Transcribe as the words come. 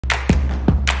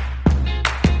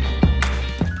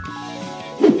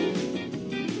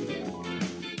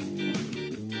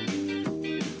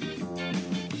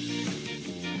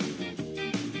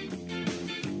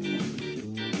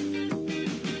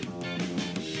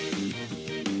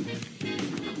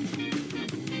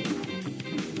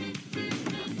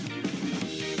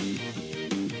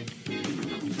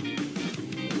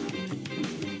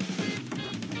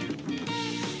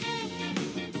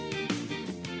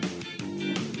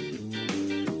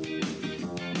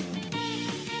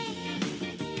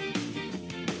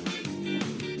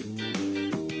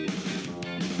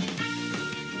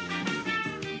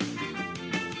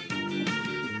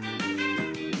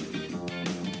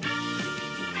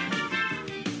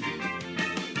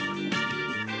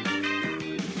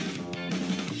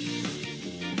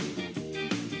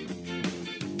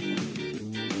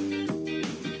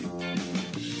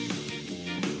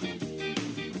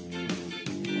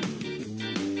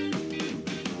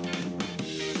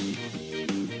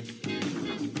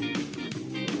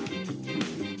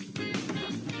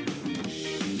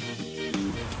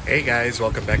Hey guys,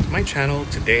 welcome back to my channel.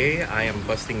 Today I am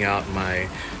busting out my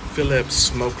Philips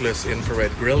Smokeless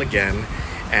infrared grill again,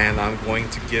 and I'm going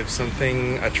to give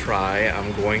something a try.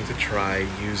 I'm going to try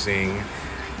using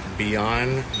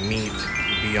Beyond Meat,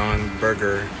 Beyond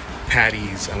Burger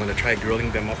patties. I'm going to try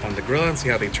grilling them up on the grill and see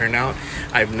how they turn out.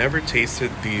 I've never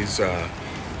tasted these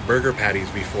burger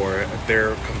patties before.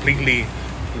 They're completely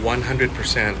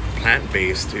 100%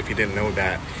 plant-based, if you didn't know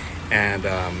that. And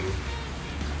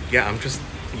yeah, I'm just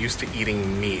used to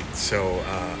eating meat, so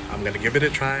I'm gonna give it a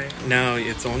try. Now,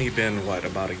 it's only been what,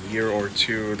 about a year or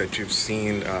two that you've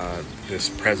seen this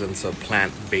presence of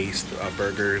plant-based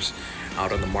burgers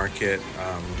out on the market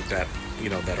that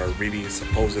are really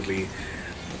supposedly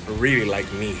really like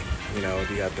meat. You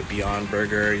have the Beyond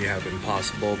Burger, you have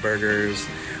Impossible Burgers.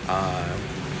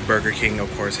 Burger King, of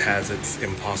course, has its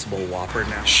Impossible Whopper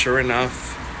now. Sure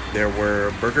enough, there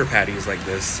were burger patties like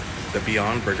this, the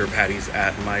Beyond Burger patties,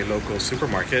 at my local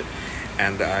supermarket,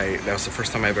 and that was the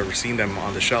first time I've ever seen them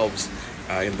on the shelves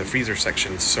in the freezer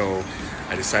section. So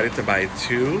I decided to buy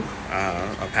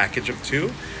a package of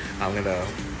two. I'm gonna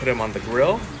put them on the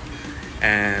grill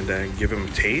and give them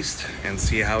a taste and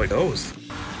see how it goes.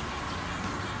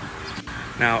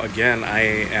 Now again, I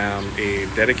am a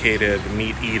dedicated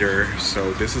meat eater,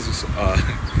 so this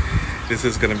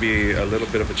is going to be a little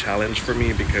bit of a challenge for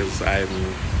me, because I'm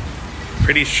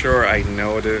pretty sure I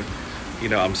know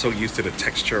I'm so used to the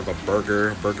texture of a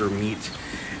burger meat,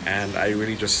 and I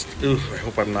really just, I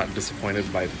hope I'm not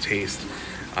disappointed by the taste.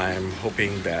 I'm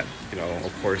hoping that,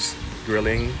 of course,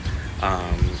 grilling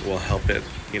will help it,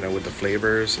 with the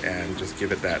flavors, and just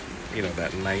give it that,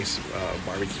 that nice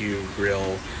barbecue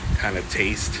grill kind of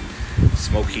taste,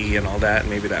 smoky and all that.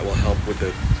 Maybe that will help with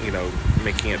the,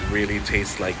 making it really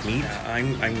taste like meat.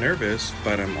 I'm nervous,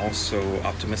 but I'm also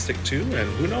optimistic too, and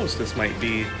who knows, this might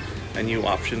be a new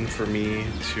option for me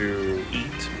to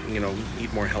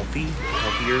eat more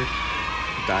healthier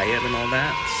diet and all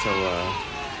that.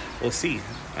 So we'll see.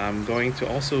 I'm going to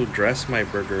also dress my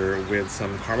burger with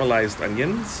some caramelized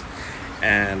onions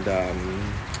and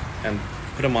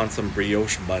put them on some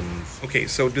brioche buns. Okay,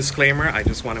 so disclaimer, I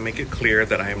just want to make it clear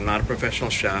that I am not a professional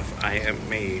chef. I am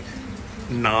a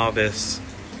novice,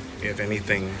 if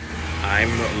anything.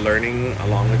 I'm learning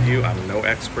along with you. I'm no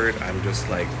expert.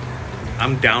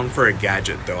 I'm down for a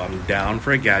gadget though. I'm down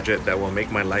for a gadget that will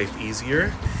make my life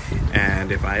easier.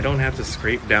 And if I don't have to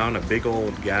scrape down a big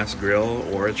old gas grill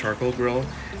or a charcoal grill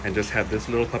and just have this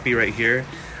little puppy right here,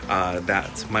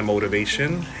 that's my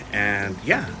motivation. And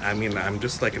yeah, I'm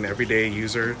just like an everyday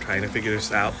user trying to figure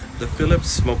this out. The Philips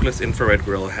Smokeless infrared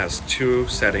grill has two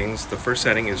settings. The first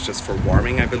setting is just for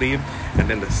warming, I believe, and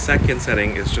then the second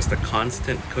setting is just a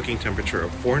constant cooking temperature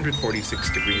of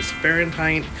 446 degrees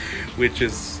Fahrenheit, which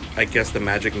is, I guess, the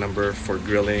magic number for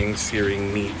grilling,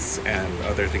 searing meats, and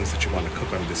other things that you want to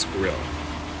cook on this grill.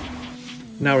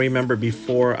 Now remember,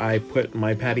 before I put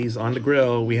my patties on the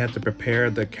grill, we had to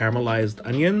prepare the caramelized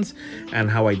onions,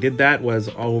 and how I did that was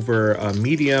over a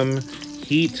medium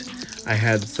heat. I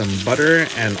had some butter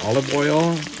and olive oil,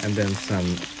 and then some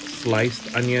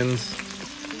sliced onions.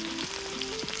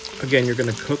 Again, you're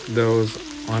going to cook those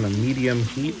on a medium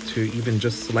heat to even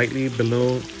just slightly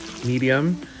below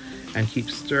medium, and keep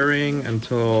stirring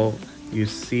until you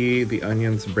see the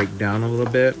onions break down a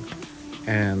little bit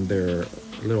and they're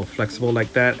a little flexible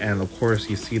like that. And of course,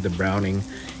 you see the browning.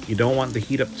 You don't want the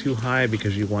heat up too high,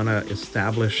 because you want to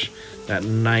establish that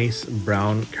nice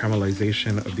brown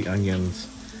caramelization of the onions.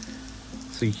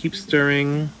 So you keep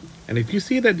stirring, and if you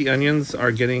see that the onions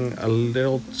are getting a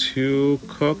little too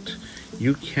cooked,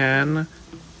 you can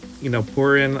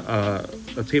pour in a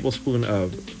tablespoon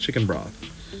of chicken broth.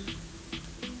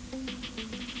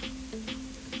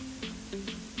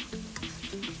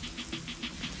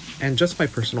 And just my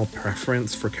personal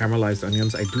preference for caramelized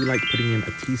onions, I do like putting in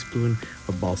a teaspoon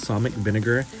of balsamic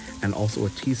vinegar and also a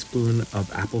teaspoon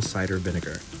of apple cider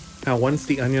vinegar. Now, once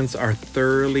the onions are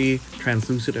thoroughly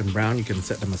translucent and brown, you can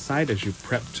set them aside as you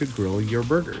prep to grill your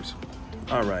burgers.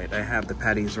 All right, I have the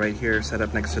patties right here set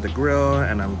up next to the grill,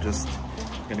 and I'm just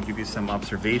gonna give you some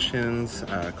observations,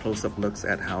 close-up looks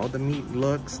at how the meat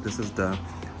looks. This is the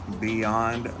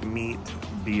Beyond Meat,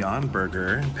 Beyond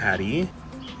Burger patty.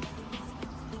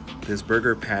 This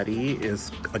burger patty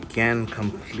is, again,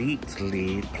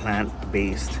 completely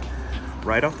plant-based.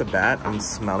 Right off the bat, I'm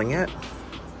smelling it,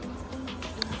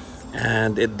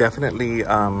 and it definitely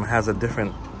has a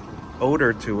different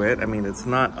odor to it. I mean, it's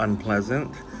not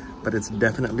unpleasant, but it's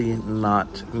definitely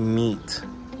not meat.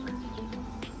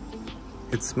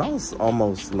 It smells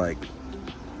almost like,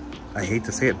 I hate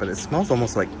to say it, but it smells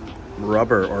almost like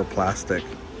rubber or plastic.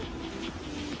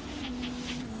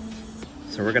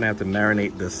 So we're gonna have to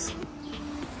marinate this.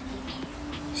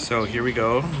 So here we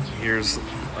go. Here's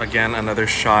again another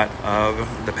shot of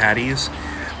the patties.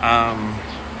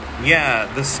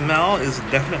 Yeah, the smell is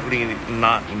definitely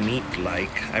not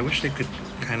meat-like. I wish they could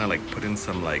kind of like put in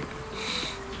some like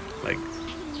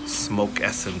smoke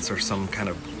essence or some kind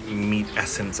of meat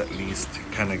essence at least,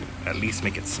 at least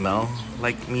make it smell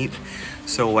like meat.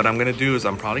 So what I'm gonna do is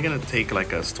I'm probably gonna take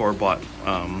like a store-bought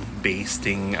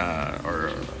basting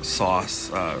or sauce,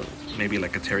 maybe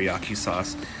like a teriyaki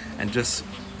sauce, and just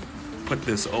put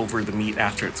this over the meat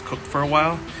after it's cooked for a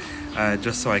while,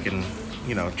 just so I can,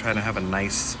 you know, try to have a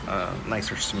nice,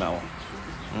 nicer smell.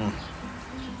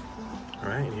 All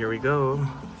right, here we go.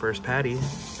 First patty.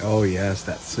 Oh yes,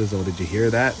 that sizzle. Did you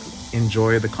hear that?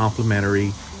 Enjoy the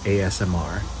complimentary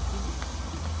ASMR.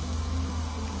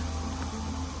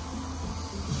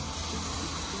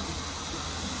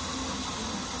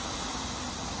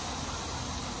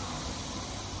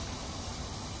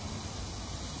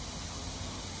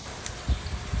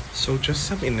 So just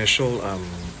some initial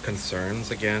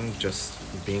concerns, again, just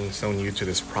being so new to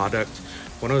this product.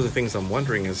 One of the things I'm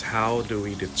wondering is how do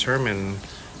we determine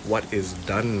what is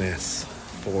doneness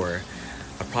for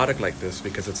a product like this,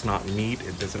 because it's not meat,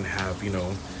 it doesn't have, you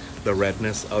know, the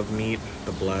redness of meat,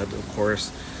 the blood, of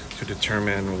course, to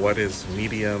determine what is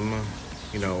medium,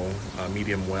 you know,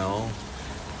 medium well.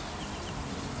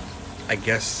 I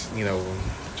guess, you know,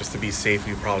 just to be safe,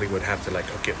 you probably would have to like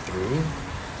cook it through.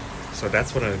 So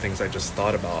that's one of the things I just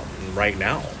thought about right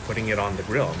now, putting it on the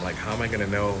grill. I'm like, how am I gonna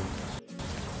know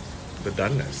the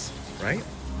doneness, right?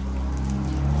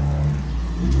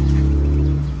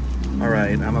 All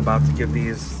right, I'm about to give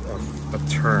these a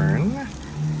turn.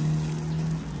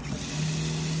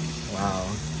 Wow,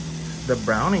 the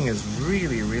browning is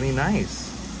really, really nice.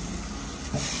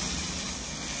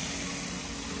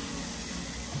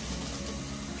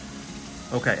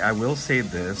 Okay, I will say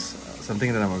this.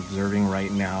 Something that I'm observing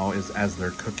right now is as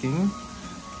they're cooking,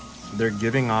 they're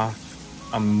giving off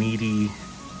a meaty,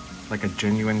 like a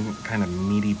genuine kind of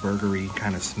meaty burgery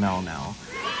kind of smell now.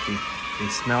 They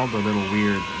smelled a little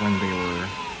weird when they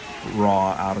were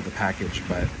raw out of the package,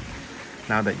 but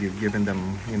now that you've given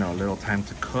them, you know, a little time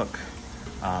to cook,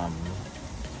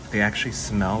 they actually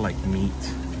smell like meat.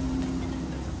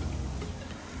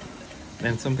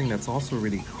 And something that's also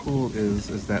really cool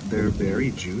is that they're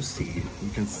very juicy. You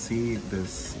can see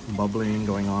this bubbling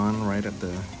going on right at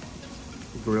the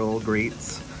grill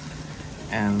grates.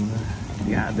 And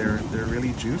yeah, they're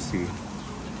really juicy.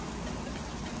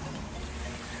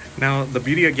 Now, the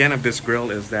beauty again of this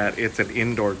grill is that it's an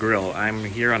indoor grill. I'm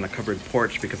here on a covered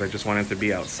porch because I just wanted to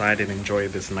be outside and enjoy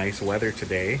this nice weather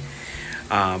today.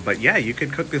 But yeah, you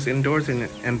could cook this indoors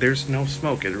and there's no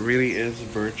smoke. It really is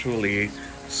virtually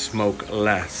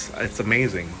smokeless. It's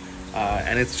amazing.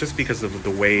 And it's just because of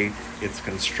the way it's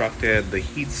constructed. The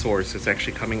heat source is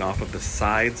actually coming off of the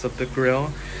sides of the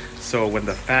grill. So when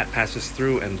the fat passes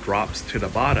through and drops to the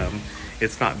bottom,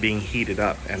 it's not being heated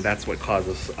up, and that's what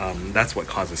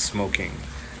causes smoking.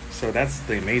 So that's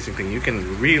the amazing thing. You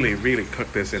can really, really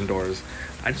cook this indoors.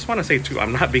 I just want to say too,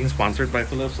 I'm not being sponsored by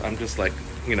Philips. I'm just like,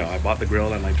 you know, I bought the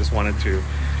grill and I just wanted to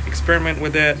experiment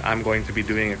with it. I'm going to be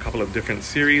doing a couple of different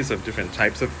series of different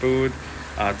types of food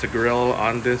to grill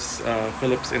on this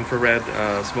Philips infrared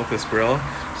smokeless grill.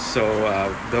 So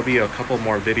there'll be a couple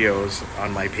more videos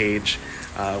on my page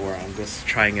where I'm just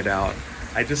trying it out.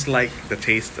 I just like the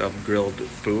taste of grilled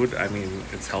food. I mean,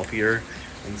 it's healthier.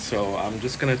 And so I'm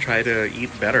just gonna try to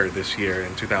eat better this year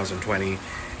in 2020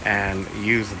 and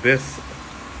use this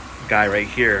guy right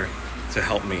here to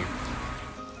help me.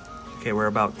 Okay, we're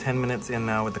about 10 minutes in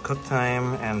now with the cook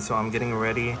time, and so I'm getting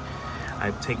ready.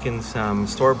 I've taken some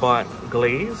store-bought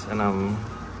glaze and I'm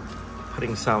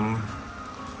putting some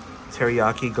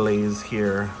teriyaki glaze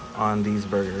here on these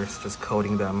burgers, just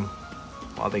coating them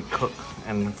while they cook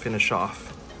and finish off.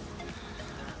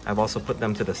 I've also put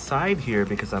them to the side here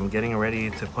because I'm getting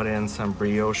ready to put in some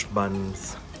brioche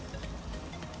buns.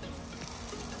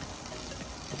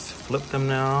 Let's flip them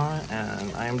now,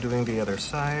 and I am doing the other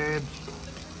side.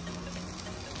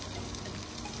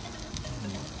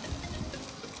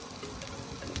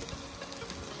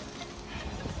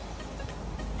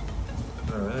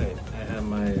 All right, I have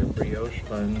my brioche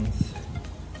buns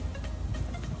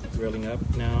grilling up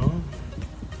now.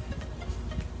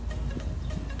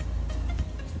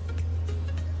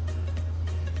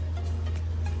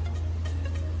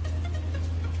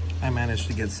 I managed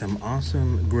to get some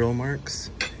awesome grill marks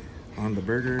on the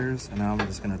burgers, and now I'm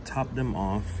just gonna top them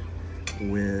off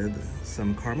with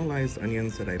some caramelized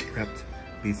onions that I prepped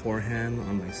beforehand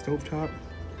on my stovetop.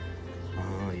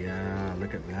 Oh yeah,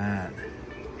 look at that.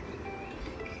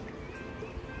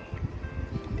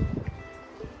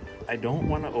 I don't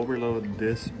want to overload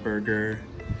this burger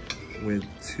with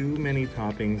too many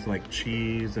toppings like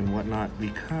cheese and whatnot,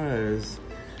 because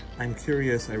I'm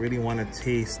curious. I really want to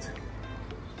taste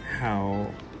how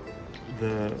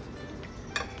the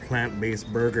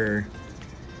plant-based burger,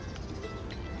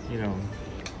 you know,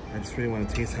 I just really want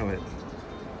to taste how if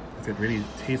it really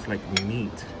tastes like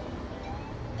meat.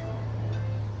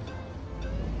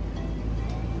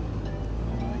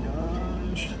 Oh my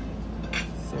gosh,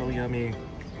 so yummy.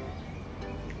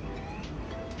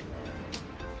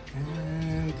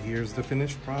 And here's the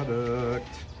finished product.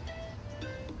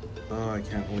 Oh, I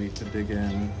can't wait to dig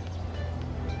in.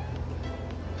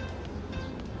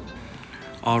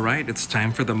 All right, it's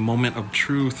time for the moment of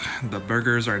truth. The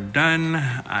burgers are done.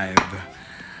 I've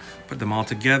put them all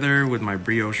together with my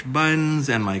brioche buns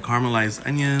and my caramelized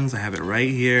onions. I have it right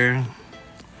here.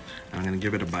 I'm gonna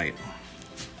give it a bite.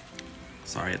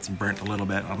 Sorry, it's burnt a little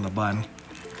bit on the bun.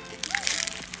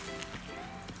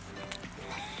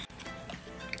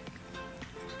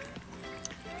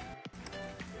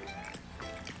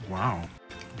 Wow,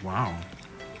 wow.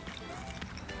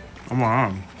 Come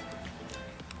on.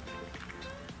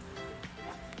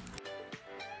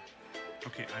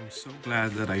 Okay, I'm so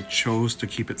glad that I chose to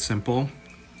keep it simple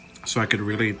so I could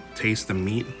really taste the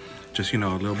meat. Just, you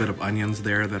know, a little bit of onions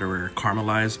there that are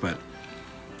caramelized, but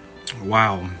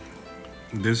wow,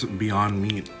 this Beyond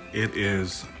Meat, it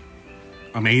is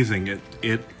amazing.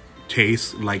 It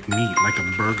tastes like meat, like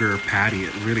a burger patty.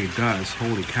 It really does.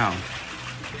 Holy cow.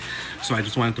 So I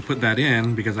just wanted to put that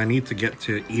in because I need to get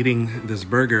to eating this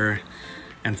burger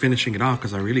and finishing it off,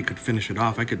 because I really could finish it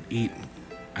off. I could eat,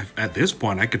 at this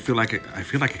point, I feel like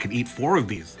I could eat 4 of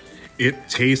these. It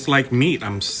tastes like meat.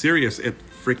 I'm serious. It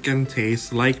freaking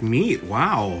tastes like meat.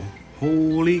 Wow.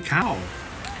 Holy cow.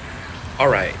 All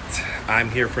right, I'm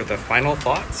here for the final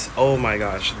thoughts. Oh my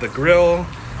gosh, the grill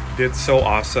did so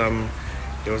awesome.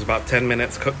 It was about 10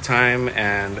 minutes cook time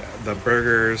and the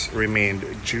burgers remained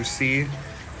juicy.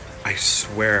 I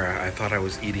swear, I thought I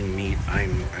was eating meat.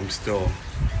 I'm still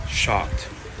shocked.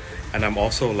 And I'm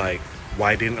also like,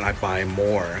 why didn't I buy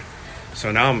more?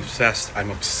 So now I'm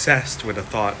obsessed with the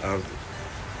thought of,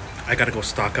 I gotta go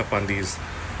stock up on these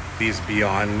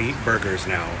Beyond Meat burgers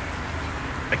now.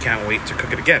 I can't wait to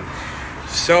cook it again.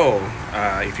 So,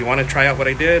 if you wanna try out what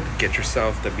I did, get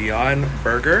yourself the Beyond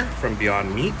Burger from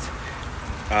Beyond Meat.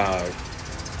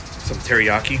 Some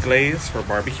teriyaki glaze for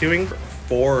barbecuing.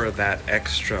 For that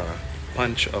extra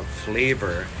punch of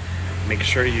flavor, make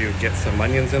sure you get some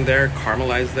onions in there,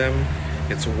 caramelize them.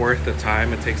 It's worth the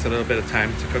time. It takes a little bit of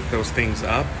time to cook those things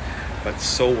up, but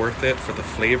so worth it for the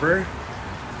flavor,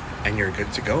 and you're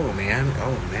good to go, man.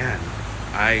 Oh man,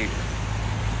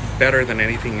 better than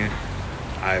anything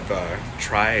I've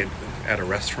tried at a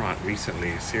restaurant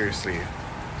recently. Seriously,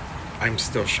 I'm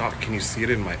still shocked. Can you see it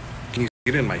in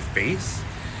my face?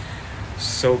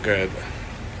 So good.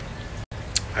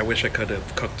 I wish I could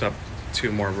have cooked up 2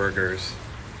 more burgers.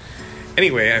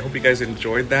 Anyway, I hope you guys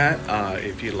enjoyed that.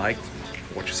 If you liked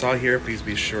what you saw here, please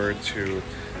be sure to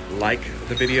like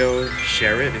the video,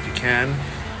 share it if you can,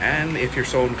 and if you're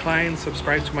so inclined,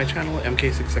 subscribe to my channel,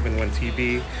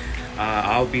 MK671TV.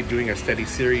 I'll be doing a steady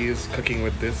series cooking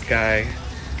with this guy,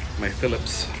 my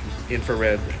Philips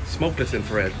smokeless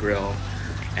infrared grill,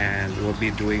 and we'll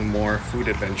be doing more food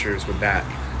adventures with that.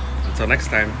 Until next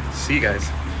time, see you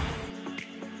guys.